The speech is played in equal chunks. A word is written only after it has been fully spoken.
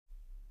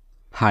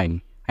Hi,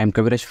 I am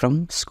Kaviraj from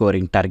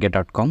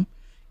scoringtarget.com.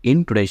 In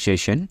today's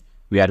session,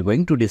 we are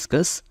going to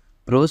discuss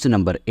prose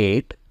number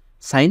 8,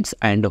 Science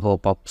and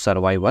Hope of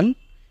Survival,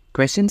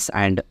 questions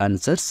and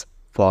answers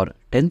for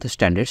 10th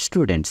standard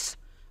students.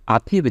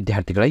 ಆತ್ಮೀಯ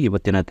ವಿದ್ಯಾರ್ಥಿಗಳ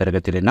ಇವತ್ತಿನ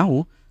ತರಗತಿಯಲ್ಲಿ ನಾವು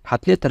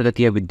 10ನೇ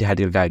ತರಗತಿಯ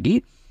ವಿದ್ಯಾರ್ಥಿಗಳಿಗಾಗಿ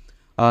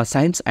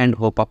science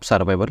and hope of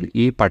survival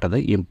ಈ ಪಾಠದ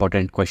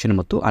important question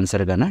ಮತ್ತು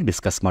ಆನ್ಸರ್ಗಳನ್ನು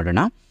ಡಿಸ್ಕಸ್ ಮಾಡೋಣ.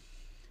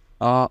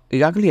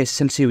 ಈಗಾಗಲೇ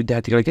SSLC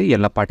ವಿದ್ಯಾರ್ಥಿಗಳಿಗೆ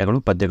ಎಲ್ಲ ಪಾಠಗಳು,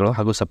 ಪದ್ಯಗಳು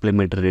ಹಾಗೂ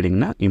ಸಪ್ಲಿಮೆಂಟರಿ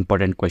ರೀಡಿಂಗ್ನ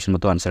ಇಂಪಾರ್ಟೆಂಟ್ ಕ್ವೆಶನ್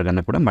ಮತ್ತು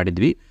ಆನ್ಸರ್ಗಳನ್ನು ಕೂಡ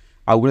ಮಾಡಿದ್ವಿ.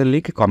 ಅವುಗಳಲ್ಲಿ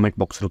ಕಾಮೆಂಟ್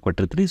ಬಾಕ್ಸಲ್ಲಿ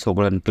ಕೊಟ್ಟಿರ್ತೀವಿ. ಸೊ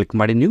ಅವುಗಳನ್ನು ಕ್ಲಿಕ್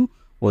ಮಾಡಿ ನೀವು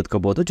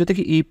ಓದ್ಕೋಬೋದು.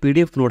 ಜೊತೆಗೆ ಈ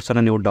PDF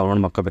ನೋಟ್ಸನ್ನು ನೀವು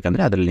ಡೌನ್ಲೋಡ್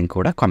ಮಾಡ್ಕೋಬೇಕಂದ್ರೆ ಅದರ ಲಿಂಕ್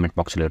ಕೂಡ ಕಾಮೆಂಟ್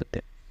ಬಾಕ್ಸಲ್ಲಿ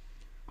ಇರುತ್ತೆ.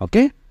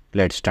 Okay,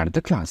 let start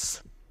the class.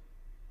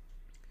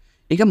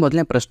 ಈಗ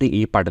ಮೊದಲನೇ ಪ್ರಶ್ನೆ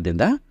ಈ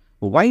ಪಾಠದಿಂದ,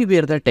 why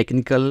were the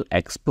technical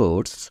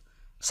experts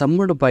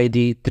ಸಮ್ಮರ್ಡ್ by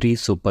the 3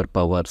 super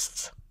powers?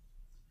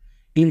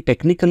 ಈ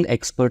ಟೆಕ್ನಿಕಲ್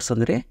ಎಕ್ಸ್ಪರ್ಟ್ಸ್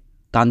ಅಂದರೆ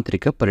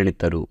ತಾಂತ್ರಿಕ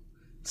ಪರಿಣಿತರು,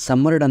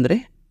 ಸಮ್ಮರ್ಡ್ ಅಂದರೆ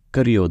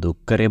ಕರೆಯೋದು,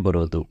 ಕರೆ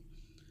ಬರೋದು,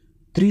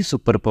 3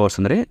 ಸೂಪರ್ ಪವರ್ಸ್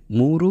ಅಂದರೆ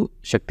 3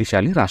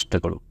 ಶಕ್ತಿಶಾಲಿ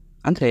ರಾಷ್ಟ್ರಗಳು.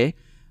 ಅಂದರೆ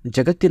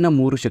ಜಗತ್ತಿನ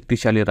 3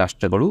 ಶಕ್ತಿಶಾಲಿ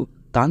ರಾಷ್ಟ್ರಗಳು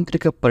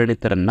ತಾಂತ್ರಿಕ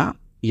ಪರಿಣಿತರನ್ನು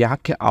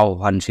ಯಾಕೆ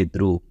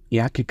ಆಹ್ವಾನಿಸಿದ್ರು,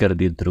 ಯಾಕೆ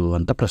ಕರೆದಿದ್ರು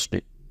ಅಂತ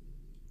ಪ್ರಶ್ನೆ.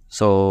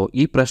 ಸೊ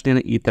ಈ ಪ್ರಶ್ನೆನ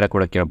ಈ ಥರ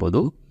ಕೂಡ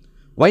ಕೇಳ್ಬೋದು.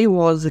 Why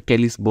was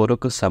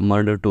ಕೆಲಿಸ್ಬೋರೋಕ್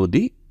ಸಮ್ಮರ್ಡ್ to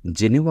the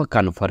Geneva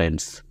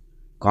conference?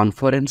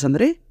 Conference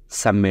ಅಂದರೆ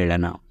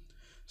ಸಮ್ಮೇಳನ.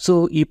 ಸೊ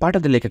ಈ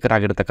ಪಾಠದ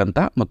ಲೇಖಕರಾಗಿರ್ತಕ್ಕಂಥ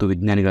ಮತ್ತು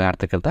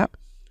ವಿಜ್ಞಾನಿಗಳಾಗಿರ್ತಕ್ಕಂಥ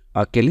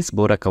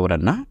ಕೆಲಿಸ್ಬೋರಕ್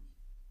ಅವರನ್ನು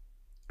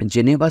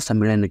ಜೆನೆವಾ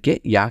ಸಮ್ಮೇಳನಕ್ಕೆ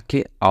ಯಾಕೆ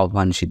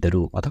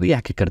ಆಹ್ವಾನಿಸಿದ್ದರು ಅಥವಾ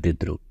ಯಾಕೆ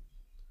ಕರೆದಿದ್ದರು?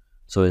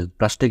 ಸೊ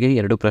ಪ್ರಶ್ನೆಗೆ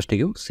 2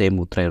 ಪ್ರಶ್ನೆಗೂ ಸೇಮ್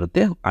ಉತ್ತರ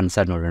ಇರುತ್ತೆ.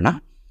 ಆನ್ಸರ್ ನೋಡೋಣ.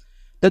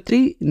 The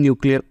 3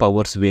 nuclear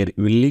powers were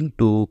willing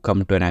to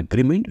come to an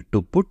agreement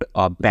to put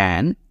a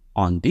ban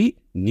on the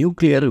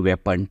nuclear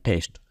weapon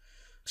test.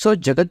 So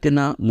ಜಗತ್ತಿನ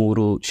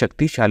 3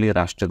 ಶಕ್ತಿಶಾಲಿ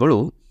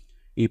ರಾಷ್ಟ್ರಗಳು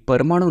ಈ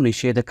ಪರಮಾಣು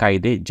ನಿಷೇಧ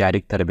ಕಾಯ್ದೆ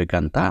ಜಾರಿಗೆ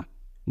ತರಬೇಕಂತ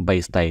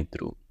ಬಯಸ್ತಾ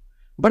ಇದ್ರು.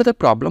 But the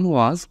problem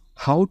was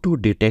how to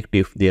detect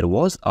if there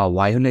was a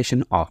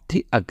violation of the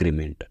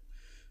agreement.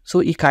 So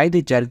ಈ ಕಾಯ್ದೆ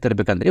ಜಾರಿಗೆ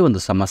ತರಬೇಕಂದ್ರೆ ಒಂದು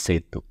ಸಮಸ್ಯೆ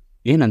ಇತ್ತು.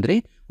 ಏನಂದರೆ,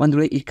 ಒಂದು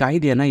ವೇಳೆ ಈ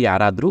ಕಾಯ್ದೆಯನ್ನು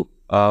ಯಾರಾದರೂ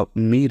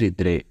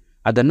ಮೀರಿದರೆ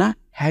ಅದನ್ನು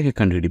ಹೇಗೆ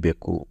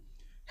ಕಂಡುಹಿಡಿಬೇಕು?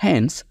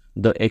 Hence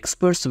the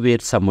experts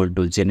wear ಸಮ್ಮರ್ಡ್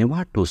to Geneva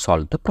to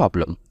solve the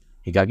problem.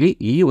 ಹೀಗಾಗಿ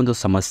ಈ ಒಂದು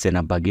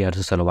ಸಮಸ್ಯೆನ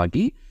ಬಗೆಹರಿಸುವ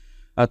ಸಲುವಾಗಿ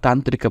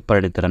ತಾಂತ್ರಿಕ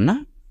ಪರಿಣಿತರನ್ನು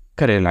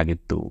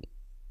ಕರೆಯಲಾಗಿತ್ತು.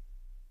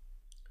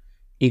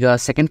 ಈಗ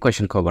ಸೆಕೆಂಡ್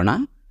ಕ್ವೆಶನ್ಗೆ ಹೋಗೋಣ.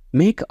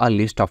 Make a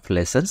list of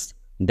lessons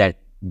that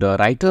the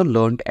writer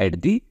learned at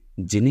the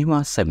Geneva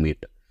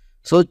summit.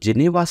 So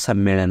Geneva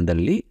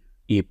ಸಮ್ಮೇಳನದಲ್ಲಿ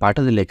ಈ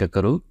ಪಾಠದ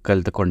ಲೇಖಕರು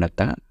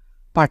ಕಲಿತುಕೊಂಡಂಥ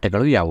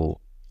ಪಾಠಗಳು ಯಾವುವು?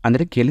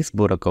 ಅಂದರೆ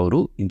ಕೆಲಿಸ್ಬೋರಕ್ ಅವರು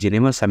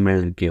ಜಿನಿವಾ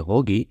ಸಮ್ಮೇಳನಕ್ಕೆ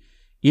ಹೋಗಿ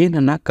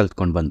ಏನನ್ನು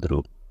ಕಲ್ತ್ಕೊಂಡು ಬಂದರು?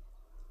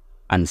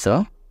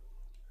 Answer,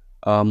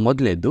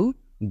 ಮೊದಲೇದು,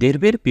 there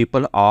where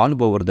people all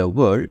over the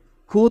world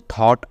who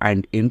thought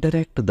and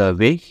interact the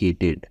way he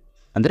did.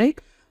 ಅಂದರೆ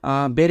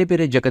ಬೇರೆ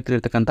ಬೇರೆ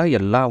ಜಗತ್ತಿಲಿರ್ತಕ್ಕಂಥ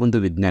ಎಲ್ಲ ಒಂದು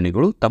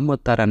ವಿಜ್ಞಾನಿಗಳು ತಮ್ಮ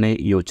ಥರನೇ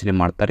ಯೋಚನೆ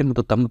ಮಾಡ್ತಾರೆ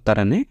ಮತ್ತು ತಮ್ಮ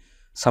ಥರನೇ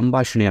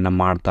ಸಂಭಾಷಣೆಯನ್ನು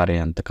ಮಾಡ್ತಾರೆ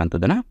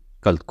ಅಂತಕ್ಕಂಥದ್ದನ್ನು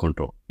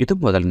ಕಲ್ತ್ಕೊಂಡ್ರು. ಇದು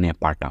ಮೊದಲನೇ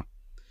ಪಾಠ.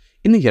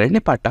 ಇನ್ನು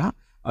ಎರಡನೇ ಪಾಠ,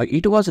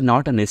 it was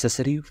not a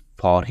necessary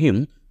for him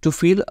to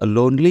feel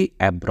lonely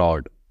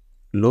abroad.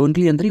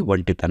 Lonely ಅಂದರೆ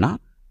ಒಂಟಿತನ,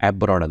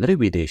 ಅಬ್ರಾಡ್ ಅಂದರೆ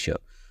ವಿದೇಶ.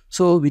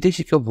 ಸೊ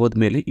ವಿದೇಶಕ್ಕೆ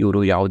ಹೋದ್ಮೇಲೆ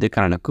ಇವರು ಯಾವುದೇ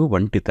ಕಾರಣಕ್ಕೂ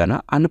ಒಂಟಿತನ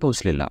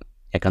ಅನುಭವಿಸಲಿಲ್ಲ.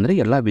 ಯಾಕಂದರೆ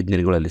ಎಲ್ಲ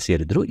ವಿಜ್ಞಾನಿಗಳಲ್ಲಿ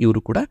ಸೇರಿದ್ರು,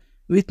 ಇವರು ಕೂಡ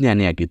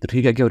ವಿಜ್ಞಾನಿಯಾಗಿದ್ದರು.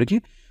 ಹೀಗಾಗಿ ಅವರಿಗೆ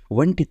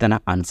ಒಂಟಿತನ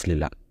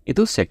ಅನಿಸಲಿಲ್ಲ.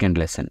 ಇದು ಸೆಕೆಂಡ್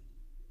ಲೆಸನ್.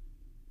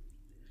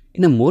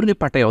 ಇನ್ನು ಮೂರನೇ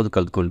ಪಾಠ ಯಾವುದು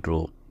ಕಲ್ತ್ಕೊಂಡ್ರು?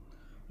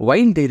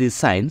 While there is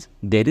science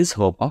there is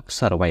hope of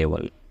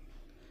survival.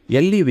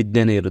 ಎಲ್ಲಿ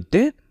ವಿಜ್ಞಾನ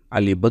ಇರುತ್ತೆ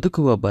ಅಲ್ಲಿ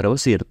ಬದುಕುವ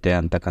ಭರವಸೆ ಇರುತ್ತೆ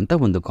ಅಂತಕ್ಕಂಥ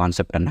ಒಂದು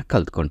ಕಾನ್ಸೆಪ್ಟನ್ನು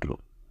ಕಲ್ತ್ಕೊಂಡ್ರು.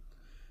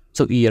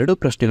 ಸೊ ಈ 2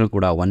 ಪ್ರಶ್ನೆಗಳು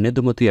ಕೂಡ,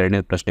 ಒಂದನೇದು ಮತ್ತು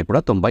ಎರಡನೇ ಪ್ರಶ್ನೆ ಕೂಡ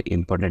ತುಂಬ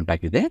ಇಂಪಾರ್ಟೆಂಟ್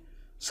ಆಗಿದೆ.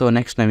 ಸೊ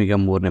ನೆಕ್ಸ್ಟ್ ನಾವೀಗ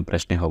ಮೂರನೇ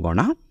ಪ್ರಶ್ನೆ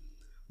ಹೋಗೋಣ.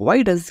 Why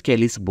does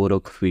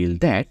ಕೆಲಿಸ್ಬೋರೋಕ್ feel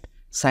that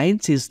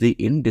science is the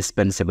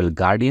indispensable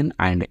guardian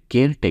and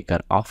care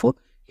taker of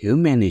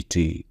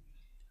humanity?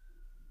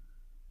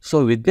 So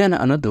ವಿಜ್ಞಾನ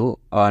ಅನ್ನೋದು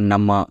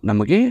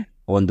ನಮಗೆ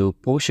ಒಂದು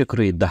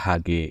ಪೋಷಕರು ಇದ್ದ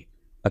ಹಾಗೆ,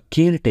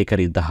 ಕೇರ್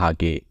ಟೇಕರ್ ಇದ್ದ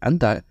ಹಾಗೆ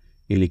ಅಂತ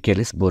ಇಲ್ಲಿ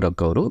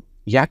ಕೆಲಿಸ್ಬೋರೋಕ್ ಅವರು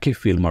ಯಾಕೆ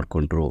ಫೀಲ್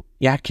ಮಾಡಿಕೊಂಡ್ರು,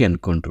 ಯಾಕೆ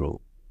ಅಂದ್ಕೊಂಡ್ರು?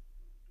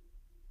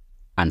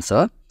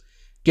 Answer,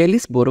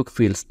 ಕೆಲಿಸ್ಬೋರೋಕ್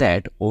feels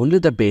that only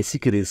the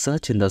basic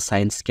research in the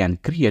science can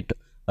create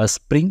a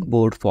spring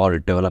board for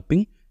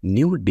developing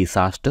new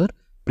disaster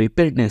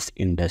preparedness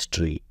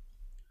industry.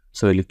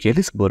 So ಇಲ್ಲಿ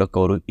ಕೆಲಿಸ್ಬೋರೋಕ್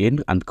ಅವರು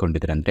ಏನು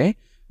ಅಂದ್ಕೊಂಡಿದ್ದಾರೆ ಅಂದರೆ,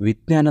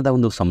 ವಿಜ್ಞಾನದ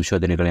ಒಂದು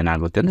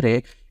ಸಂಶೋಧನೆಗಳೇನಾಗುತ್ತೆ ಅಂದರೆ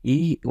ಈ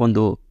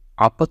ಒಂದು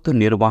ಆಪತ್ತು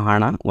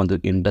ನಿರ್ವಹಣಾ ಒಂದು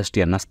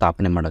ಇಂಡಸ್ಟ್ರಿಯನ್ನು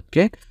ಸ್ಥಾಪನೆ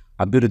ಮಾಡೋಕ್ಕೆ,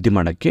 ಅಭಿವೃದ್ಧಿ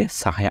ಮಾಡೋಕ್ಕೆ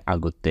ಸಹಾಯ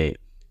ಆಗುತ್ತೆ.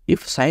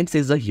 If science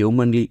is a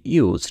humanly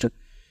used,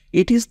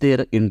 it is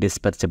there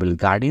indispensable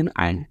guardian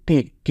and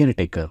care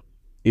taker.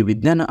 ಈ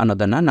ವಿಜ್ಞಾನ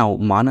ಅನ್ನೋದನ್ನು ನಾವು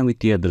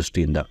ಮಾನವೀಯತೆಯ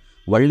ದೃಷ್ಟಿಯಿಂದ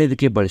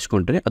ಒಳ್ಳೆಯದಕ್ಕೆ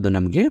ಬಳಸ್ಕೊಂಡ್ರೆ ಅದು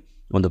ನಮಗೆ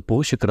ಒಂದು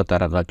ಪೋಷಕರ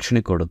ಥರ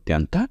ರಕ್ಷಣೆ ಕೊಡುತ್ತೆ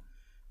ಅಂತ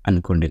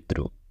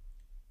ಅಂದ್ಕೊಂಡಿದ್ರು.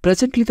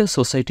 Presently the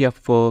society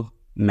of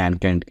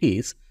Mankind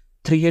is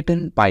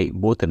ಥ್ರಿಯೇಟನ್ by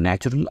both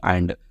natural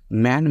and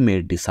man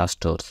made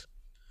disasters.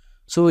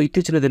 So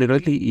ಇತ್ತೀಚಿನ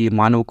ದಿನಗಳಲ್ಲಿ ಈ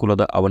ಮಾನವ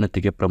ಕುಲದ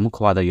ಅವನತಿಗೆ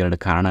ಪ್ರಮುಖವಾದ 2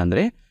 ಕಾರಣ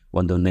ಅಂದರೆ,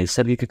 ಒಂದು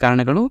ನೈಸರ್ಗಿಕ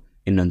ಕಾರಣಗಳು,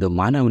 ಇನ್ನೊಂದು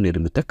ಮಾನವ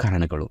ನಿರ್ಮಿತ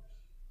ಕಾರಣಗಳು.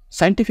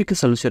 Scientific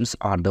solutions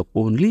are the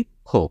only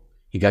hope.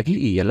 ಹೀಗಾಗಿ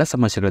ಈ ಎಲ್ಲ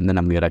ಸಮಸ್ಯೆಗಳಿಂದ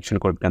ನಮಗೆ ರಕ್ಷಣೆ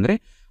ಕೊಡಬೇಕಂದ್ರೆ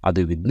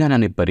ಅದು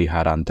ವಿಜ್ಞಾನನೇ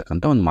ಪರಿಹಾರ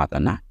ಅಂತಕ್ಕಂಥ ಒಂದು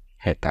ಮಾತನ್ನು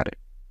ಹೇಳ್ತಾರೆ.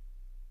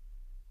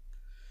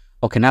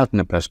 ಓಕೆ,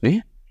 4ನೇ ಪ್ರಶ್ನೆ,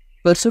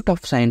 pursuit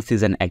of science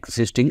is an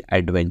existing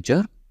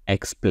adventure,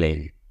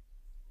 explain.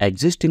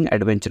 Existing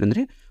adventure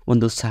ಅಂದರೆ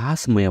ಒಂದು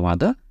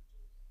ಸಾಹಸಮಯವಾದ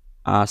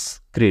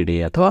ಕ್ರೀಡೆ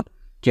ಅಥವಾ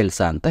ಕೆಲಸ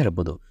ಅಂತ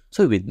ಹೇಳ್ಬೋದು.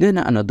 ಸೊ ವಿಜ್ಞಾನ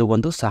ಅನ್ನೋದು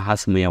ಒಂದು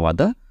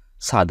ಸಾಹಸಮಯವಾದ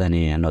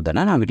ಸಾಧನೆ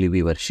ಅನ್ನೋದನ್ನು ನಾವಿಲ್ಲಿ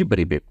ವಿವರಿಸಿ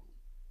ಬರೀಬೇಕು.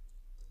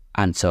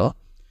 Answer,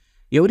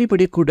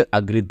 everybody could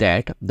agree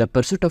that the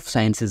pursuit of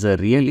science is a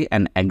really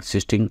an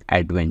existing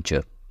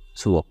adventure.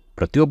 So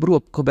ಪ್ರತಿಯೊಬ್ಬರು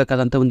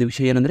ಒಪ್ಕೋಬೇಕಾದಂಥ ಒಂದು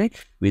ವಿಷಯ ಏನಂದರೆ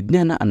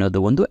ವಿಜ್ಞಾನ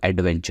ಅನ್ನೋದು ಒಂದು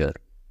adventure.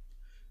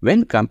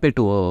 When compare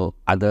to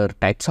other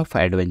types of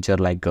adventure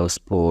like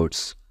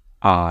sports,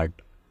 art,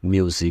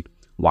 music,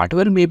 what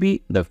ever may be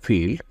the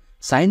field,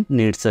 science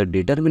needs a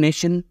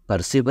determination,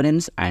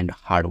 perseverance and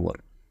hard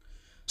work.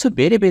 So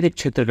ಬೇರೆ ಬೇರೆ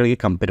ಕ್ಷೇತ್ರಗಳಿಗೆ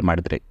ಕಂಪೇರ್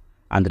ಮಾಡಿದ್ರೆ,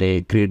 ಅಂದರೆ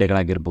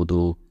ಕ್ರೀಡೆಗಳಾಗಿರ್ಬೋದು,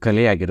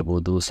 ಕಲೆ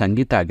ಆಗಿರ್ಬೋದು,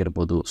 ಸಂಗೀತ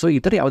ಆಗಿರ್ಬೋದು, ಸೊ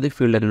ಇತರ ಯಾವುದೇ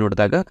ಫೀಲ್ಡನ್ನು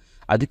ನೋಡಿದಾಗ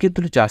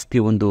ಅದಕ್ಕಿಂತಲೂ ಜಾಸ್ತಿ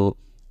ಒಂದು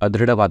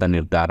ದೃಢವಾದ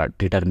ನಿರ್ಧಾರ,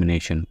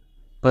 ಡಿಟರ್ಮಿನೇಷನ್,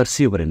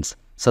 ಪರ್ಸಿವರೆನ್ಸ್,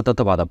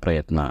 ಸತತವಾದ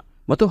ಪ್ರಯತ್ನ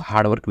ಮತ್ತು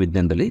ಹಾರ್ಡ್ ವರ್ಕ್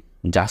ವಿಜ್ಞಾನದಲ್ಲಿ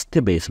ಜಾಸ್ತಿ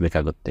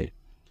ಬಯಸಬೇಕಾಗುತ್ತೆ.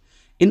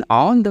 In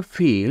all the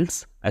fields,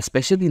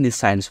 especially in the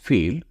science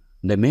field,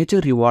 the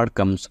major reward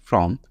comes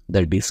from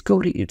the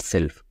Discovery it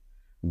self.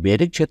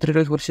 ಬೇರೆ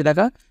ಕ್ಷೇತ್ರಗಳಿಗೆ ಹೋಲಿಸಿದಾಗ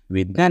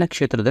ವಿಜ್ಞಾನ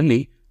ಕ್ಷೇತ್ರದಲ್ಲಿ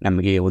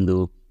ನಮಗೆ ಒಂದು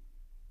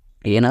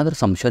ಏನಾದರೂ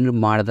ಸಂಶೋಧನೆ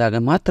ಮಾಡಿದಾಗ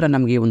ಮಾತ್ರ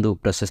ನಮಗೆ ಒಂದು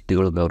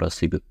ಪ್ರಶಸ್ತಿಗಳು, ಗೌರವ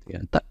ಸಿಗುತ್ತೆ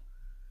ಅಂತ.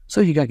 ಸೊ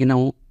ಹೀಗಾಗಿ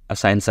ನಾವು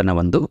ಸೈನ್ಸನ್ನು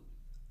ಒಂದು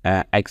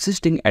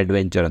ಎಕ್ಸಿಸ್ಟಿಂಗ್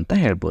ಅಡ್ವೆಂಚರ್ ಅಂತ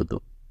ಹೇಳ್ಬೋದು.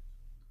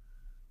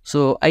 ಸೊ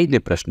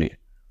 5ನೇ ಪ್ರಶ್ನೆ,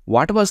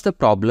 what was the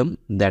problem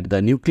that the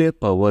nuclear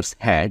powers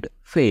had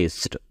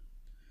faced.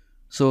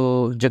 So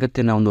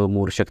ಜಗತ್ತಿನ ಒಂದು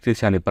 3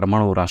 ಶಕ್ತಿಶಾಲಿ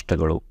ಪರಮಾಣು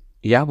ರಾಷ್ಟ್ರಗಳು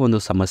ಯಾವ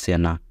ಒಂದು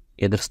ಸಮಸ್ಯೆಯನ್ನು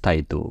ಎದುರಿಸ್ತಾ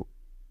ಇತ್ತು.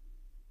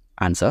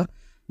 Answer,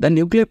 the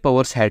nuclear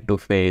powers had to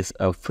face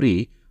free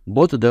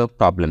both the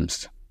problems.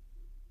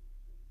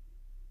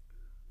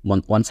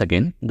 Once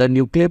again, the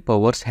nuclear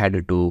powers had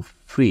to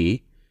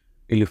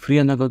ಇಲ್ಲಿ ಫ್ರೀ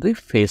ಅನ್ನೋದು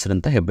ಫೇಸ್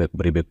ಅಂತ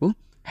ಬರೀಬೇಕು.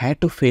 Had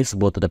to face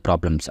both the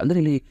problems ಅಂದರೆ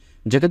ಇಲ್ಲಿ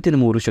ಜಗತ್ತಿನ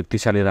 3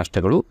 ಶಕ್ತಿಶಾಲಿ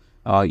ರಾಷ್ಟ್ರಗಳು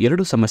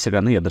 2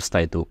 ಸಮಸ್ಯೆಗಳನ್ನು ಎದುರಿಸ್ತಾ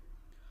ಇತ್ತು.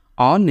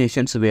 All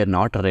Nations wear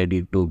not ready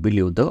to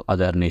believe the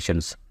other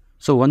Nations.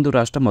 So ಒಂದು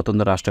ರಾಷ್ಟ್ರ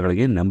ಮತ್ತೊಂದು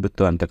ರಾಷ್ಟ್ರಗಳಿಗೆ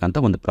ನಂಬಿತ್ತು ಅಂತಕ್ಕಂಥ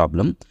ಒಂದು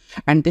problem.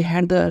 And they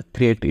had the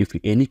threat if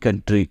any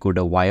country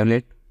could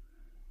violate,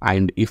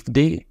 and if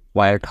they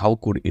violate how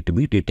could it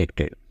be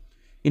detected.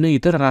 ಇನ್ನು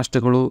ಇತರ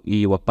ರಾಷ್ಟ್ರಗಳು ಈ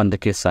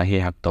ಒಪ್ಪಂದಕ್ಕೆ ಸಹಿ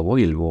ಹಾಕ್ತಾವೋ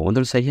ಇಲ್ವೋ,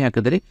 ಒಂದು ಸಹಿ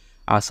ಹಾಕಿದರೆ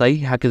ಆ ಸಹಿ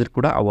ಹಾಕಿದರೂ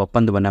ಕೂಡ ಆ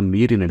ಒಪ್ಪಂದವನ್ನು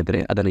ಮೀರಿ ನಡೆದರೆ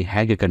ಅದನ್ನು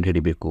ಹೇಗೆ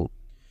ಕಂಡುಹಿಡಿಬೇಕು,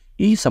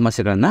 ಈ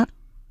ಸಮಸ್ಯೆಗಳನ್ನು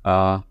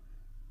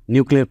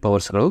ನ್ಯೂಕ್ಲಿಯರ್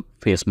ಪವರ್ಸ್ಗಳು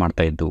ಫೇಸ್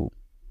ಮಾಡ್ತಾ ಇದ್ದವು.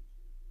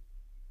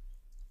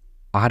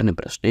 6ನೇ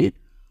ಪ್ರಶ್ನೆ,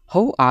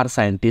 how are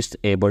scientist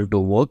able to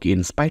work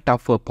in spite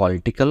of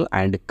political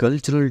and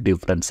cultural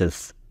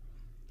differences.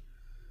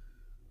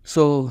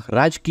 So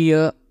ರಾಜಕೀಯ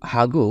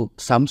ಹಾಗೂ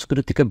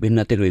ಸಾಂಸ್ಕೃತಿಕ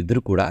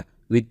ಭಿನ್ನತೆಗಳಿದ್ದರೂ ಕೂಡ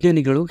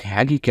ವಿಜ್ಞಾನಿಗಳು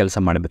ಹೇಗೆ ಕೆಲಸ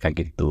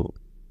ಮಾಡಬೇಕಾಗಿತ್ತು.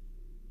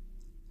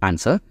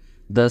 Answer,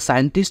 the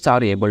scientists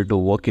are able to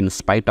work in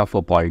spite of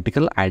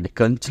political and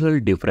cultural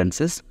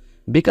differences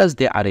because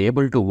they are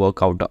able to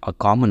work out a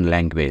common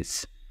language.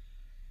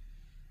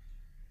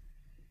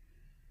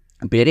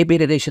 ಬೇರೆ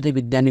ಬೇರೆ ದೇಶದ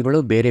ವಿಜ್ಞಾನಿಗಳು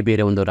ಬೇರೆ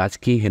ಬೇರೆ ಒಂದು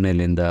ರಾಜಕೀಯ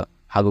ಹಿನ್ನೆಲೆಯಿಂದ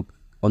ಹಾಗೂ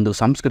ಒಂದು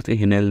ಸಾಂಸ್ಕೃತಿಕ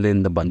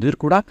ಹಿನ್ನೆಲೆಯಿಂದ ಬಂದಿದ್ರು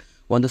ಕೂಡ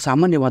ಒಂದು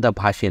ಸಾಮಾನ್ಯವಾದ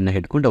ಭಾಷೆಯನ್ನು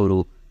ಹಿಡ್ಕೊಂಡು ಅವರು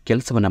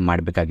ಕೆಲಸವನ್ನು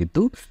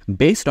ಮಾಡಬೇಕಾಗಿತ್ತು.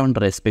 Based on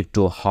respect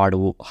to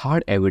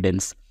hard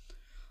evidence,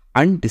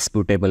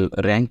 ಅನ್ಡಿಸ್ಪ್ಯೂಟೇಬಲ್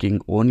ranking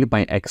only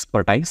by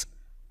expertise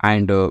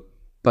and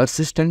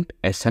persistent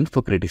ಎಸೆಂಟ್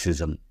for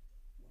criticism.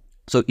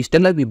 So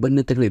ಇಷ್ಟೆಲ್ಲ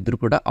ವಿಭಿನ್ನತೆಗಳಿದ್ದರೂ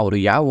ಕೂಡ ಅವರು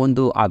ಯಾವ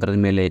ಒಂದು ಆಧಾರದ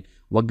ಮೇಲೆ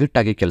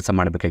ಒಗ್ಗಟ್ಟಾಗಿ ಕೆಲಸ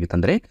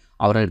ಮಾಡಬೇಕಾಗಿತ್ತಂದರೆ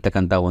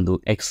ಅವರಲ್ಲಿರ್ತಕ್ಕಂಥ ಒಂದು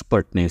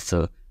ಎಕ್ಸ್ಪರ್ಟ್ನೆಸ್,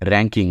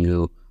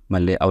 ರ್ಯಾಂಕಿಂಗು,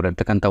 ಆಮೇಲೆ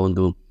ಅವರಿರ್ತಕ್ಕಂಥ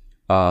ಒಂದು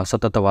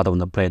ಸತತವಾದ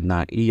ಒಂದು ಪ್ರಯತ್ನ,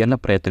 ಈ ಎಲ್ಲ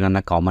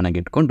ಪ್ರಯತ್ನಗಳನ್ನು ಕಾಮನ್ ಆಗಿ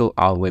ಇಟ್ಕೊಂಡು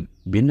ಆ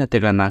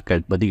ಭಿನ್ನತೆಗಳನ್ನು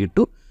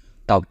ಬದಿಗಿಟ್ಟು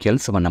ತಾವು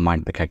ಕೆಲಸವನ್ನು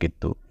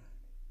ಮಾಡಬೇಕಾಗಿತ್ತು.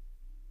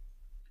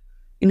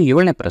 ಇನ್ನು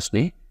 7ನೇ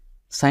ಪ್ರಶ್ನೆ,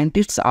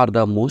 scientists are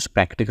the most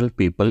practical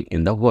people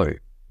in the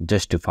world,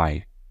 justify.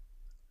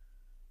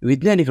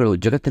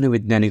 ಜಗತ್ತಿನ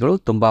ವಿಜ್ಞಾನಿಗಳು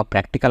ತುಂಬ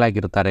ಪ್ರಾಕ್ಟಿಕಲ್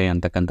ಆಗಿರ್ತಾರೆ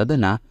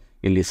ಅಂತಕ್ಕಂಥದ್ದನ್ನು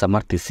ಇಲ್ಲಿ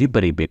ಸಮರ್ಥಿಸಿ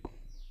ಬರೀಬೇಕು.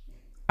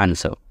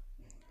 Answer,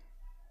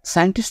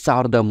 scientists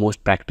are the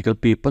most practical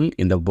people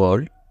in the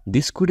world.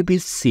 This could be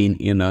seen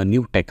in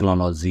new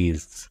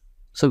technologies.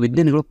 So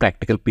ವಿಜ್ಞಾನಿಗಳು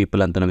ಪ್ರಾಕ್ಟಿಕಲ್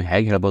ಪೀಪಲ್ ಅಂತ ನಾವು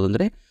ಹೇಗೆ ಹೇಳ್ಬೋದು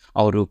ಅಂದರೆ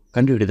ಅವರು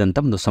ಕಂಡುಹಿಡಿದಂಥ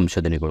ಒಂದು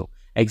ಸಂಶೋಧನೆಗಳು.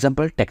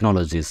 ಎಕ್ಸಾಂಪಲ್,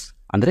 ಟೆಕ್ನಾಲಜೀಸ್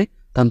ಅಂದರೆ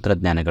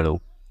ತಂತ್ರಜ್ಞಾನಗಳು,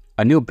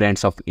 new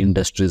brands of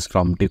industries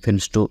from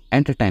defence to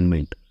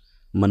entertainment,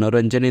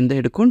 ಮನೋರಂಜನೆಯಿಂದ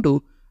ಹಿಡ್ಕೊಂಡು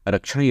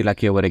ರಕ್ಷಣಾ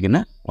ಇಲಾಖೆಯವರೆಗಿನ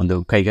ಒಂದು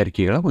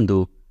ಕೈಗಾರಿಕೆಗಳ ಒಂದು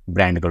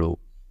ಬ್ರ್ಯಾಂಡ್ಗಳು.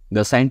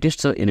 The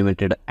scientists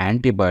invented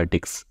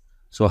antibiotics.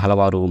 So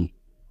ಹಲವಾರು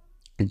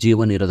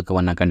ಜೀವ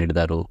ನಿರೋಧಕವನ್ನು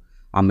ಕಂಡುಹಿಡಿದರು.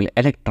 ಆಮೇಲೆ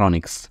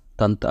ಎಲೆಕ್ಟ್ರಾನಿಕ್ಸ್,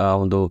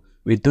 ಒಂದು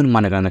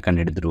ವಿದ್ಯುನ್ಮಾನಗಳನ್ನು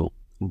ಕಂಡುಹಿಡಿದರು.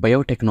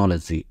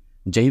 ಬಯೋಟೆಕ್ನಾಲಜಿ,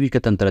 ಜೈವಿಕ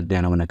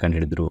ತಂತ್ರಜ್ಞಾನವನ್ನು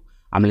ಕಂಡುಹಿಡಿದರು.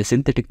 ಆಮೇಲೆ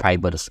ಸಿಂಥೆಟಿಕ್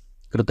ಫೈಬರ್ಸ್,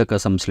 ಕೃತಕ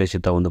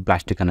ಸಂಶ್ಲೇಷಿತ ಒಂದು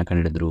ಪ್ಲಾಸ್ಟಿಕ್ಕನ್ನು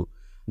ಕಂಡುಹಿಡಿದರು.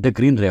 ದ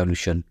ಗ್ರೀನ್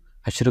ರೆವಲ್ಯೂಷನ್,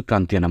 ಹಸಿರು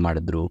ಕ್ರಾಂತಿಯನ್ನು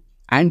ಮಾಡಿದ್ರು.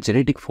 ಆ್ಯಂಡ್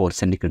ಜೆನೆಟಿಕ್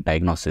ಫೋರ್ಸೆನಿಕ್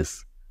ಡಯಾಗ್ನೋಸಿಸ್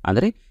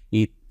ಅಂದರೆ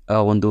ಈ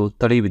ಒಂದು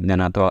ತಡೆ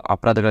ವಿಜ್ಞಾನ ಅಥವಾ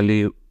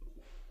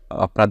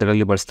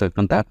ಅಪರಾಧಗಳಲ್ಲಿ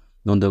ಬಳಸ್ತಕ್ಕಂಥ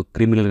ಒಂದು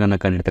ಕ್ರಿಮಿನಲ್ಗಳನ್ನು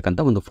ಕಂಡುಹಿಡ್ತಕ್ಕಂಥ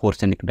ಒಂದು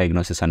ಫೋರ್ಸೆನಿಕ್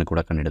ಡಯಾಗ್ನೋಸಿಸನ್ನು ಕೂಡ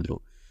ಕಂಡುಹಿಡಿದ್ರು.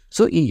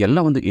 ಸೊ ಈ ಎಲ್ಲ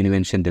ಒಂದು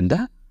ಇನ್ವೆನ್ಷನ್ದಿಂದ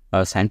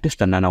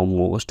ಸೈಂಟಿಸ್ಟನ್ನು ನಾವು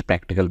ಮೋಸ್ಟ್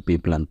ಪ್ರಾಕ್ಟಿಕಲ್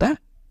ಪೀಪಲ್ ಅಂತ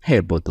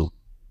ಹೇಳ್ಬೋದು.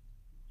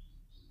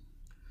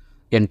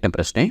 8ನೇ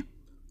ಪ್ರಶ್ನೆ,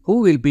 who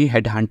will be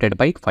head hunted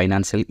by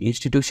financial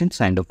institutions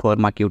and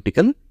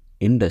ಫಾರ್ಮಾಕ್ಯೂಟಿಕಲ್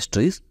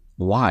industries.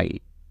 Y?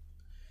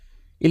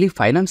 ಇಲ್ಲಿ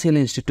ಫೈನಾನ್ಷಿಯಲ್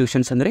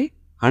ಇನ್ಸ್ಟಿಟ್ಯೂಷನ್ಸ್ ಅಂದರೆ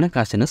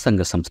ಹಣಕಾಸಿನ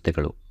ಸಂಘ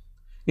ಸಂಸ್ಥೆಗಳು,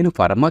 ಇನ್ನು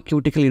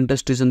ಫಾರ್ಮಾಕ್ಯೂಟಿಕಲ್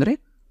ಇಂಡಸ್ಟ್ರೀಸ್ ಅಂದರೆ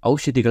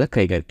ಔಷಧಿಗಳ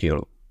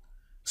ಕೈಗಾರಿಕೆಗಳು.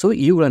 ಸೊ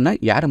ಇವುಗಳನ್ನು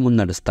ಯಾರು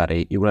ಮುನ್ನಡೆಸ್ತಾರೆ,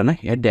 ಇವುಗಳನ್ನು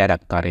ಹೆಡ್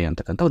ಯಾರಾಗ್ತಾರೆ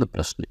ಅಂತಕ್ಕಂಥ ಒಂದು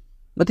ಪ್ರಶ್ನೆ.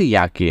 ಮತ್ತು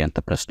ಯಾಕೆ ಅಂತ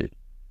ಪ್ರಶ್ನೆ.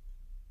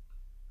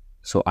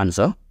 So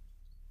answer: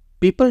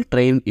 people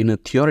train in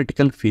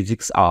theoretical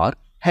physics R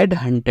head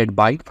hunted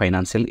by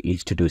financial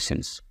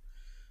institutions.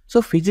 So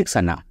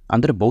ಫಿಸಿಕ್ಸನ್ನು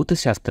ಅಂದರೆ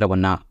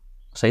ಭೌತಶಾಸ್ತ್ರವನ್ನು,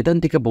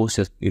 ಸೈದ್ಧಾಂತಿಕ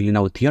ಭೌತಶಾಸ್ತ್ರ, ಇಲ್ಲಿ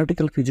ನಾವು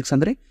ಥಿಯೋರಿಟಿಕಲ್ ಫಿಸಿಕ್ಸ್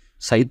ಅಂದರೆ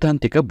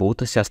ಸೈದ್ಧಾಂತಿಕ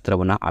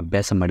ಭೌತಶಾಸ್ತ್ರವನ್ನು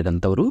ಅಭ್ಯಾಸ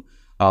ಮಾಡಿದಂಥವರು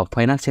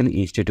ಫೈನಾನ್ಷಿಯಲ್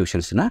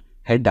ಇನ್ಸ್ಟಿಟ್ಯೂಷನ್ಸ್ನ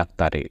ಹೆಡ್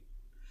ಆಗ್ತಾರೆ.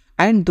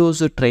 And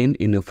those train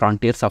in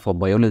Frontières of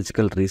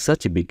biological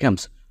research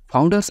becomes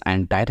founders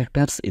and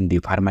directors in the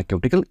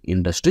ಫಾರ್ಮಾಕ್ಯೂಟಿಕಲ್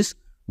industries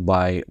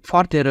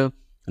for there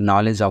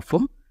knowledge of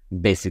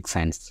basic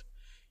science.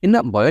 ಇನ್ನು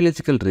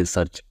ಬಯೋಲಾಜಿಕಲ್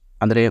ರಿಸರ್ಚ್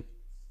ಅಂದರೆ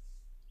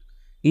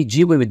ಈ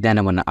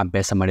ಜೀವವಿಜ್ಞಾನವನ್ನು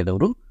ಅಭ್ಯಾಸ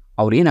ಮಾಡಿದವರು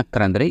ಅವ್ರು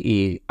ಏನಾಗ್ತಾರೆ ಅಂದರೆ ಈ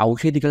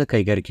ಔಷಧಿಗಳ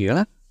ಕೈಗಾರಿಕೆಗಳ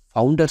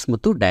ಫೌಂಡರ್ಸ್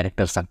ಮತ್ತು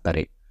ಡೈರೆಕ್ಟರ್ಸ್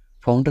ಆಗ್ತಾರೆ.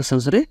 ಫೌಂಡರ್ಸ್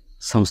ಅಂದರೆ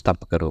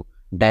ಸಂಸ್ಥಾಪಕರು,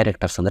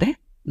 ಡೈರೆಕ್ಟರ್ಸ್ ಅಂದರೆ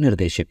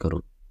ನಿರ್ದೇಶಕರು.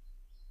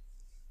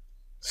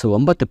 ಸೊ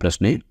 9ನೇ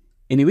ಪ್ರಶ್ನೆ: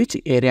 in which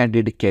area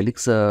did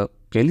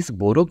ಕೆಲಿಸ್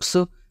ಬೋರೋಕ್ಸ್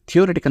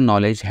theoretical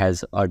knowledge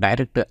has a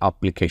direct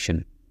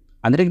application?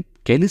 ಅಂದರೆ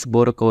ಕೆಲಿಸ್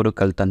ಬೋರೋಕ್ ಅವರು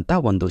ಕಲಿತಂಥ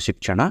ಒಂದು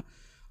ಶಿಕ್ಷಣ,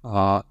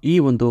 ಈ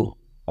ಒಂದು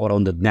ಅವರ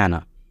ಒಂದು ಜ್ಞಾನ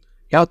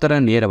ಯಾವ ಥರ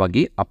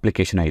ನೇರವಾಗಿ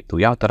ಅಪ್ಲಿಕೇಶನ್ ಆಯಿತು,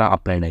 ಯಾವ ಥರ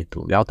ಅಪ್ಲೈಡ್ ಆಯಿತು,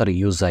 ಯಾವ ಥರ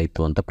ಯೂಸ್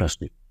ಆಯಿತು ಅಂತ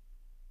ಪ್ರಶ್ನೆ.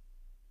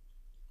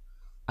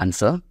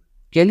 Answer: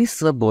 ಕೆಲಿಸ್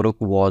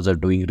ಬೋರೋಕ್ was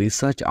doing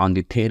research on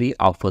the theory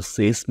of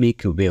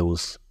ಸೇಸ್ಮಿಕ್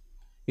waves.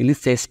 ಇಲ್ಲಿ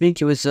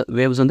ಸೇಸ್ಮಿಕ್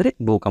ವೇವ್ಸ್ ಅಂದರೆ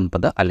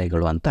ಭೂಕಂಪದ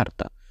ಅಲೆಗಳು ಅಂತ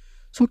ಅರ್ಥ.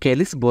 ಸೊ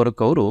ಕೆಲಿಸ್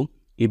ಬೋರೋಕ್ ಅವರು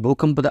ಈ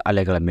ಭೂಕಂಪದ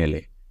ಅಲೆಗಳ ಮೇಲೆ,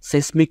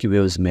 ಸೇಸ್ಮಿಕ್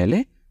ವೇವ್ಸ್ ಮೇಲೆ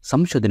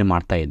ಸಂಶೋಧನೆ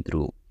ಮಾಡ್ತಾ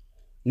ಇದ್ದರು.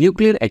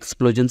 Nuclear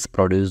explosions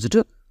produced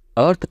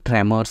earth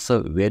tremors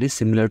very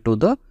similar to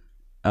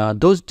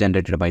those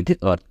generated by the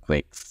earth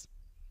quakes.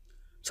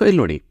 So ಇಲ್ಲಿ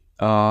ನೋಡಿ,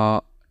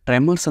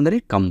 ಟ್ರೆಮರ್ಸ್ ಅಂದರೆ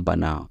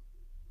ಕಂಪನ.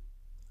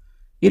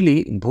 ಇಲ್ಲಿ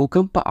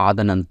ಭೂಕಂಪ ಆದ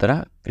ನಂತರ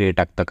ಕ್ರಿಯೇಟ್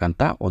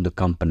ಆಗ್ತಕ್ಕಂಥ ಒಂದು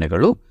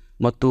ಕಂಪನಿಗಳು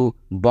ಮತ್ತು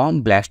ಬಾಂಬ್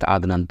ಬ್ಲಾಸ್ಟ್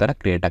ಆದ ನಂತರ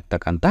ಕ್ರಿಯೇಟ್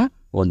ಆಗ್ತಕ್ಕಂಥ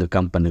ಒಂದು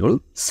ಕಂಪನಿಗಳು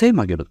ಸೇಮ್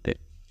ಆಗಿರುತ್ತೆ.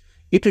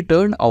 It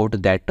turn out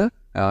that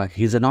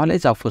his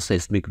knowledge of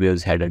ಸೈಸ್ಮಿಕ್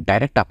waves had a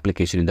direct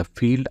application in the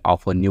field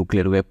of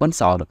nuclear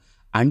weapons R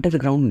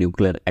underground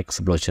nuclear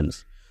explosions.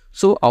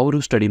 So ಅವರು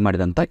ಸ್ಟಡಿ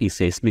ಮಾಡಿದಂಥ ಈ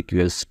ಸೈಸ್ಮಿಕ್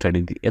ವೇವ್ಸ್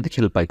ಸ್ಟಡಿ ಎದಕ್ಕೆ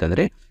ಹೆಲ್ಪ್ ಆಯ್ತು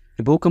ಅಂದರೆ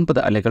ಭೂಕಂಪದ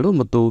ಅಲೆಗಳು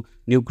ಮತ್ತು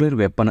ನ್ಯೂಕ್ಲಿಯರ್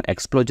ವೆಪನ್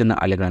ಎಕ್ಸ್ಪ್ಲೋಷನ್ನ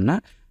ಅಲೆಗಳನ್ನು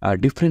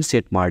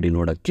ಡಿಫ್ರೆನ್ಸಿಯೇಟ್ ಮಾಡಿ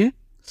ನೋಡೋಕ್ಕೆ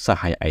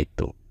ಸಹಾಯ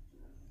ಆಯಿತು.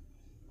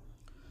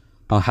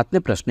 10ನೇ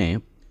ಪ್ರಶ್ನೆ: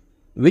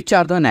 which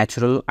are the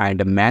natural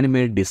and man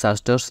made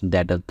disasters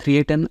that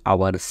ಥ್ರಿಯೇಟನ್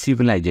hour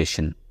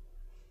civilisation?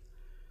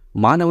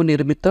 ಮಾನವ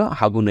ನಿರ್ಮಿತ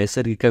ಹಾಗೂ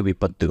ನೈಸರ್ಗಿಕ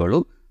ವಿಪತ್ತುಗಳು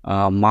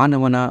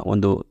ಮಾನವನ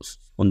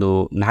ಒಂದು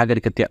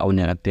ನಾಗರಿಕತೆಯ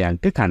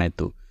ಔನ್ನತ್ಯಕ್ಕೆ ಕಾರಣ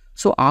ಆಯಿತು.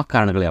 ಸೊ ಆ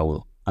ಕಾರಣಗಳು ಯಾವುವು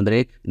ಅಂದರೆ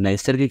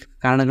ನೈಸರ್ಗಿಕ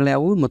ಕಾರಣಗಳು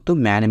ಯಾವುವು ಮತ್ತು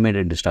ಮ್ಯಾನ್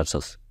ಮೇಡ್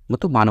ಡಿಸಾಸ್ಟರ್ಸ್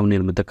ಮತ್ತು ಮಾನವ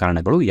ನಿರ್ಮಿತ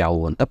ಕಾರಣಗಳು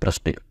ಯಾವುವು ಅಂತ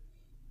ಪ್ರಶ್ನೆ.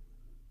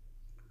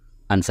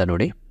 ಆನ್ಸರ್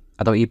ನೋಡಿ,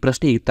 ಅಥವಾ ಈ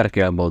ಪ್ರಶ್ನೆ ಈ ಥರ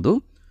ಕೇಳಬಹುದು: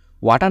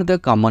 what are the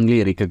commonly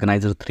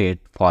recognised threat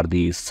for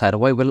the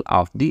survival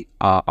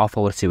of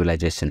our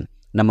civilisation?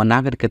 ನಮ್ಮ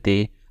ನಾಗರಿಕತೆ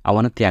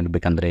ಅವನತಿ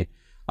ಆಗಬೇಕಂದ್ರೆ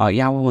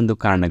ಯಾವ ಒಂದು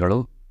ಕಾರಣಗಳು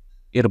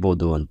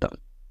ಇರ್ಬೋದು ಅಂತ.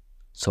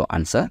 So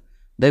answer: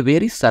 the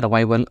very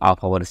survival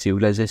of our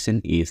civilisation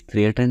is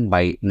ಥ್ರಿಯೇಟನ್ಡ್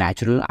by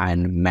natural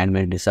and man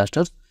made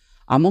disasters.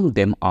 Among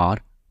them are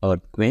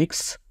earth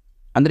quakes.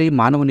 ಅಂದರೆ ಈ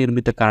ಮಾನವ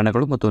ನಿರ್ಮಿತ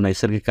ಕಾರಣಗಳು ಮತ್ತು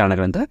ನೈಸರ್ಗಿಕ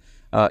ಕಾರಣಗಳಿಂದ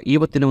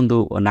ಇವತ್ತಿನ ಒಂದು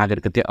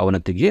ನಾಗರಿಕತೆ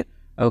ಅವನತಿಗೆ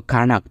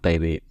ಕಾರಣ ಆಗ್ತಾ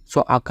ಇವೆ. ಸೊ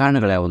ಆ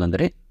ಕಾರಣಗಳು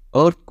ಯಾವುದಂದರೆ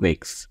ಅರ್ತ್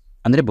ಕ್ವೇಕ್ಸ್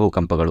ಅಂದರೆ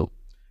ಭೂಕಂಪಗಳು,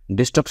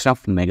 ಡಿಸ್ಟ್ರಕ್ಷನ್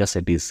ಆಫ್ ಮೆಗಾ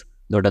ಸಿಟೀಸ್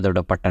ದೊಡ್ಡ ದೊಡ್ಡ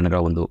ಪಟ್ಟಣಗಳ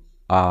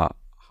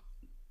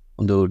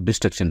ಒಂದು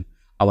ಡಿಸ್ಟ್ರಕ್ಷನ್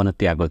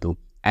ಅವನತಿ ಆಗೋದು,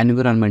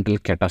 ಎನ್ವಿರಾನ್ಮೆಂಟಲ್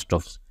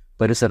ಕ್ಯಾಟಾಸ್ಟ್ರೋಫ್ಸ್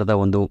ಪರಿಸರದ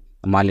ಒಂದು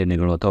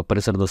ಮಾಲಿನ್ಯಗಳು ಅಥವಾ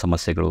ಪರಿಸರದ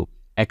ಸಮಸ್ಯೆಗಳು,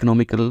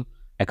 ಎಕನಾಮಿಕ್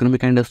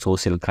ಆ್ಯಂಡ್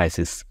ಸೋಷಿಯಲ್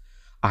ಕ್ರೈಸಿಸ್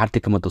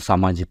ಆರ್ಥಿಕ ಮತ್ತು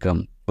ಸಾಮಾಜಿಕ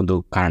ಒಂದು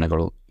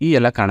ಕಾರಣಗಳು. ಈ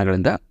ಎಲ್ಲ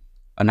ಕಾರಣಗಳಿಂದ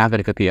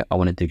ನಾಗರಿಕತೆಯ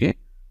ಅವನತಿಗೆ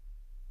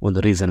ಒಂದು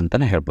ರೀಸನ್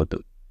ಅಂತಲೇ ಹೇಳ್ಬೋದು.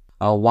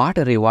 What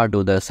reward do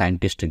the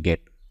scientist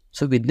get?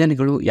 So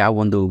ವಿಜ್ಞಾನಿಗಳು ಯಾವ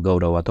ಒಂದು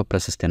ಗೌರವ ಅಥವಾ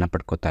ಪ್ರಶಸ್ತಿಯನ್ನು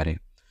ಪಡ್ಕೋತಾರೆ?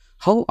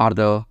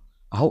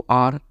 How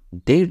are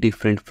they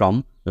different from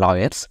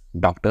lawyers,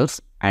 doctors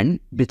and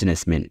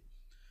business men?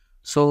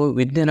 So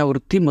ವಿಜ್ಞಾನ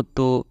ವೃತ್ತಿ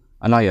ಮತ್ತು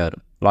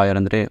ಲಾಯರ್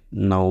ಅಂದರೆ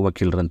ನಾವು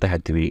ವಕೀಲರಂತ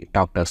ಹೇಳ್ತೀವಿ,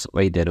 ಡಾಕ್ಟರ್ಸ್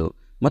ವೈದ್ಯರು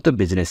ಮತ್ತು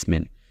ಬಿಸ್ನೆಸ್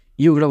ಮೆನ್,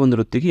 ಇವುಗಳ ಒಂದು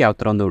ವೃತ್ತಿಗೆ ಯಾವ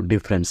ಥರ ಒಂದು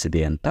ಡಿಫ್ರೆನ್ಸ್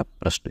ಇದೆ ಅಂತ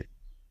ಪ್ರಶ್ನೆ.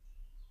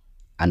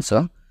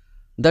 Answer: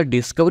 the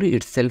Discovery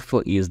it self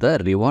is the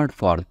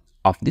reward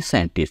of the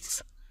scientists.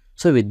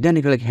 So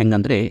ವಿಜ್ಞಾನಿಗಳಿಗೆ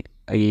ಹೆಂಗಂದರೆ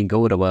ಈ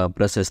ಗೌರವ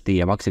ಪ್ರಶಸ್ತಿ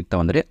ಯಾವಾಗ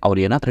ಸಿಗ್ತಾವಂದರೆ ಅವ್ರು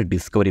ಏನಾದರೂ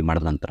ಡಿಸ್ಕವರಿ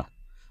ಮಾಡಿದ ನಂತರ,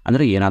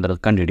 ಅಂದರೆ ಏನಾದರೂ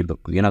ಕಂಡು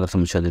ಹಿಡಿಬೇಕು, ಏನಾದರೂ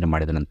ಸಂಶೋಧನೆ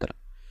ಮಾಡಿದ ನಂತರ.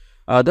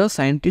 The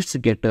scientists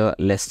get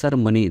lesser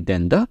money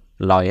then the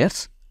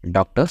lawyers,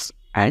 doctors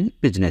and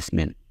business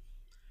men.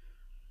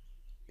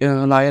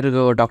 Lawyer,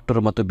 doctor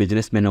ಮತ್ತು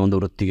ಬಿಸ್ನೆಸ್ ಮೆನ್ ಒಂದು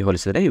ವೃತ್ತಿಗೆ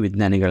ಹೋಲಿಸಿದರೆ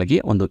ವಿಜ್ಞಾನಿಗಳಿಗೆ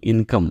ಒಂದು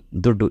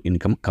ದುಡ್ಡು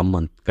ಇನ್ಕಮ್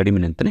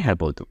ಕಡಿಮೆ ಅಂತಲೇ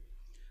ಹೇಳ್ಬೋದು.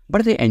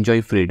 But they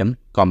enjoy freedom,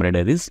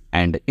 ಕಾಮ್ರೇಡರೀಸ್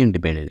and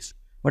independence.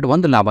 But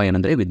ಒಂದು ಲಾಭ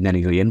ಏನಂದರೆ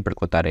ವಿಜ್ಞಾನಿಗಳು ಏನು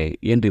ಪಡ್ಕೋತಾರೆ,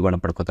 ಏನು ರಿವಾರ್ಡ್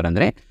ಪಡ್ಕೋತಾರೆ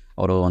ಅಂದರೆ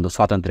ಅವರು ಒಂದು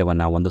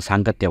ಸ್ವಾತಂತ್ರ್ಯವನ್ನು, ಒಂದು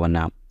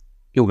ಸಾಂಗತ್ಯವನ್ನು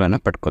ಇವುಗಳನ್ನು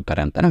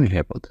ಪಡ್ಕೋತಾರೆ ಅಂತ ನಾವು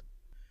ಹೇಳ್ಬೋದು.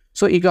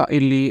 ಸೊ ಈಗ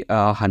ಇಲ್ಲಿ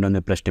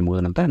 11ನೇ ಪ್ರಶ್ನೆ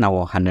ಮುಗಿದ ನಂತರ ನಾವು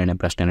 12ನೇ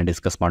ಪ್ರಶ್ನೆಯನ್ನು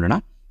ಡಿಸ್ಕಸ್ ಮಾಡೋಣ.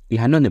 ಈ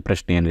 11ನೇ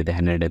ಪ್ರಶ್ನೆ ಏನಿದೆ,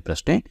 12ನೇ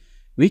ಪ್ರಶ್ನೆ,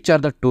 which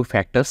are the 2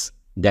 factors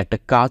that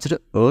caused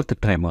earth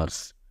tremors?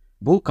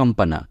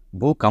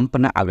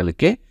 ಭೂಕಂಪನ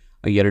ಆಗಲಿಕ್ಕೆ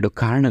 2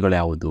 ಕಾರಣಗಳು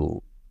ಯಾವುದು?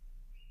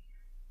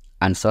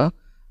 Answer,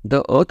 the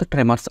earth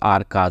tremors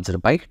are caused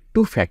by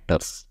 2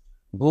 factors.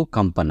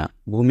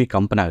 ಭೂಮಿ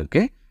ಕಂಪನ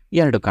ಆಗಲಿಕ್ಕೆ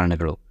 2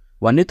 ಕಾರಣಗಳು.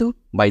 ಒಂದೇದು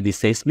by the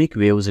ಸೈಸ್ಮಿಕ್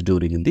waves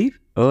during the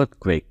earth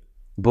quake,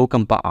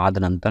 ಭೂಕಂಪ ಆದ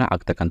ನಂತರ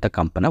ಆಗ್ತಕ್ಕಂಥ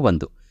ಕಂಪನ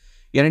ಒಂದು.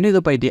 ಎರಡನೇದು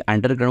by the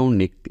underground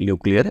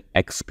nuclear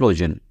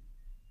explosion,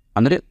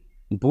 ಅಂದರೆ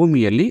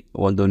ಭೂಮಿಯಲ್ಲಿ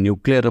ಒಂದು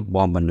ನ್ಯೂಕ್ಲಿಯರ್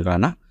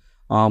ಬಾಂಬ್ಗಳನ್ನು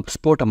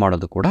ಸ್ಫೋಟ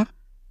ಮಾಡೋದು ಕೂಡ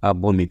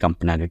ಭೂಮಿ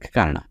ಕಂಪನ ಆಗೋಕ್ಕೆ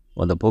ಕಾರಣ.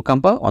 ಒಂದು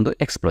ಭೂಕಂಪ, ಒಂದು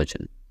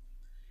ಎಕ್ಸ್ಪ್ಲೋಷನ್.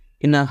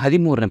 ಇನ್ನು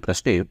 13ನೇ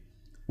ಪ್ರಶ್ನೆ,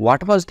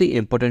 what was the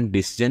important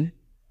decision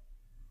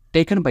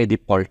taken by the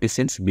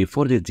politicians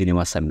before the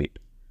Geneva summit?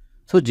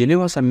 So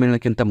Geneva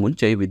ಸಮ್ಮೇಳನಕ್ಕಿಂತ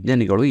ಮುಂಚೆ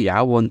ವಿಜ್ಞಾನಿಗಳು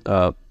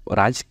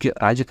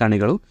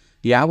ರಾಜಕಾರಣಿಗಳು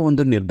ಯಾವ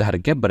ಒಂದು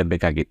ನಿರ್ಧಾರಕ್ಕೆ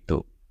ಬರಬೇಕಾಗಿತ್ತು?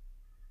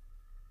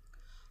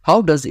 How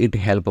does it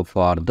help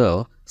for the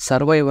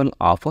survival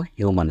of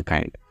human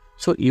kind?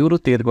 So ಇವರು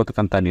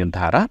ತೆಗೆದುಕೊಳ್ತಕ್ಕಂಥ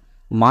ನಿರ್ಧಾರ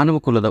ಮಾನವ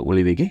ಕುಲದ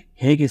ಉಳಿವಿಗೆ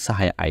ಹೇಗೆ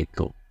ಸಹಾಯ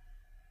ಆಯಿತು?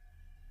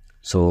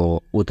 ಸೊ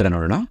ಉತ್ತರ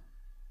ನೋಡೋಣ.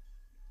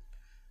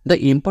 The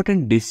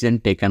important decision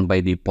taken by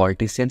the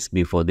politicians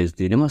before this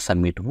Geneva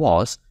summit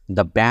was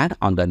the ban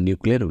on the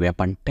nuclear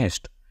weapon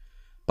test.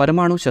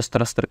 ಪರಮಾಣು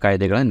ಶಸ್ತ್ರಾಸ್ತ್ರ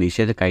ಕಾಯ್ದೆಗಳ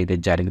ನಿಷೇಧ ಕಾಯ್ದೆ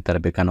ಜಾರಿಗೆ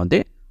ತರಬೇಕನ್ನೋದೇ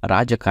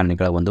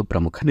ರಾಜಕಾರಣಿಗಳ ಒಂದು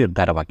ಪ್ರಮುಖ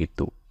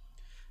ನಿರ್ಧಾರವಾಗಿತ್ತು.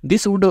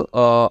 This would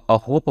a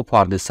hope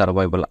for the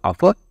survival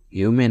of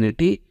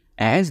humanity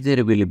as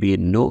there will be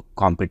no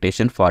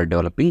competition for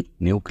developing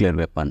nuclear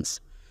weapons.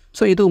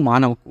 So ಇದು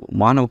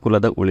ಮಾನವ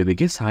ಕುಲದ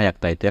ಉಳಿವಿಗೆ ಸಹಾಯ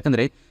ಆಗ್ತಾ ಇತ್ತು.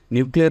 ಯಾಕಂದರೆ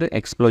ನ್ಯೂಕ್ಲಿಯರ್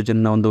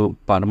ಎಕ್ಸ್ಪ್ಲೋಷನ್ನ ಒಂದು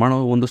ಪರಮಾಣು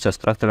ಒಂದು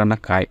ಶಸ್ತ್ರಾಸ್ತ್ರಗಳನ್ನು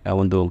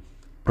ಒಂದು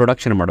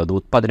ಪ್ರೊಡಕ್ಷನ್ ಮಾಡೋದು,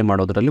 ಉತ್ಪಾದನೆ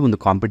ಮಾಡೋದರಲ್ಲಿ ಒಂದು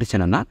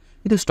ಕಾಂಪಿಟೇಷನನ್ನು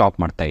ಇದು ಸ್ಟಾಪ್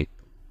ಮಾಡ್ತಾ ಇತ್ತು.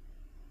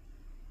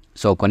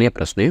 ಸೊ ಕೊನೆಯ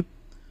ಪ್ರಶ್ನೆ,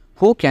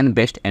 who can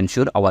best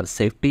ensure hour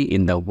safety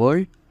in the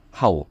world?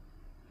 How?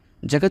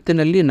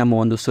 ಜಗತ್ತಿನಲ್ಲಿ ನಮ್ಮ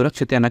ಒಂದು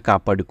ಸುರಕ್ಷತೆಯನ್ನು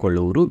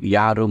ಕಾಪಾಡಿಕೊಳ್ಳುವರು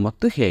ಯಾರು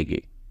ಮತ್ತು ಹೇಗೆ?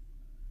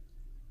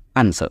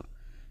 Answer,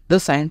 the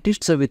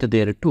scientists with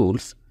their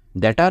tools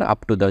that are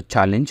up to the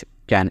challenge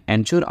can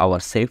ensure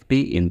hour safety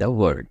in the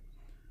world.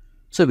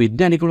 So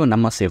ವಿಜ್ಞಾನಿಗಳು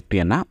ನಮ್ಮ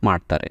ಸೇಫ್ಟಿಯನ್ನು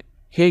ಮಾಡ್ತಾರೆ.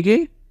 ಹೇಗೆ?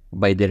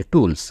 ಬೈ ದೇರ್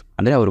ಟೂಲ್ಸ್,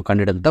 ಅಂದರೆ ಅವರು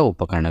ಕಂಡುಹಿಡಿದಂಥ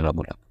ಉಪಕರಣಗಳ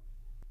ಮೂಲಕ.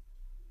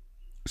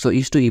 ಸೊ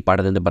ಇಷ್ಟು ಈ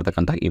ಪಾಠದಿಂದ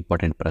ಬರ್ತಕ್ಕಂಥ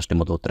ಇಂಪಾರ್ಟೆಂಟ್ ಪ್ರಶ್ನೆ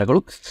ಮತ್ತು ಉತ್ತರಗಳು.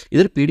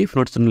 ಇದರ PDF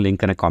ನೋಟ್ಸ್ನ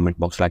ಲಿಂಕನ್ನು ಕಾಮೆಂಟ್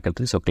ಬಾಕ್ಸ್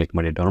ಹಾಕಿರ್ತೀನಿ. ಸೊ ಕ್ಲಿಕ್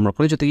ಮಾಡಿ ಡೌನ್ಲೋಡ್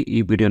ಮಾಡ್ಕೊಳ್ಳಿ. ಜೊತೆಗೆ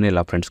ಈ ವಿಡಿಯೋನ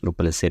ಎಲ್ಲ ಫ್ರೆಂಡ್ಸ್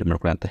ಗ್ರೂಪಲ್ಲಿ ಶೇರ್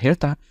ಮಾಡ್ಕೊಳ್ಳಿ ಅಂತ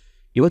ಹೇಳ್ತಾ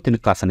ಇವತ್ತಿನ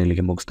ಕ್ಲಾಸನ್ನು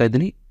ಇಲ್ಲಿಗೆ ಮುಗಿಸ್ತಾ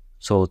ಇದ್ದೀನಿ.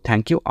 So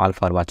thank you all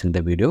for watching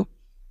the video.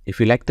 If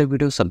you like the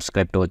video,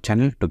 subscribe to our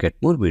channel to get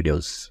more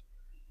videos.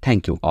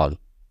 Thank you all.